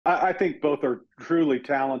I think both are truly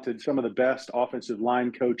talented, some of the best offensive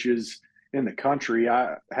line coaches in the country.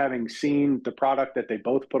 Having seen the product that they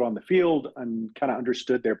both put on the field and kind of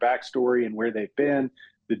understood their backstory and where they've been,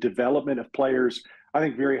 the development of players, I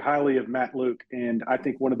think very highly of Matt Luke. And I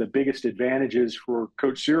think one of the biggest advantages for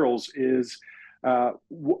Coach Searles is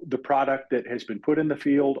the product that has been put in the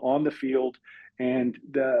field, on the field, and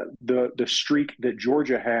the streak that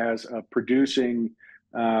Georgia has of producing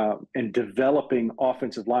and developing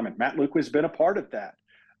offensive linemen. Matt Luke has been a part of that.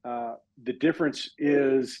 The difference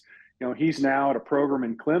is, he's now at a program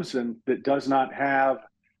in Clemson that does not have,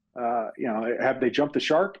 have they jumped the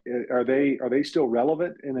shark? Are they still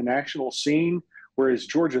relevant in the national scene? Whereas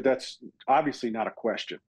Georgia, that's obviously not a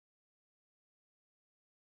question.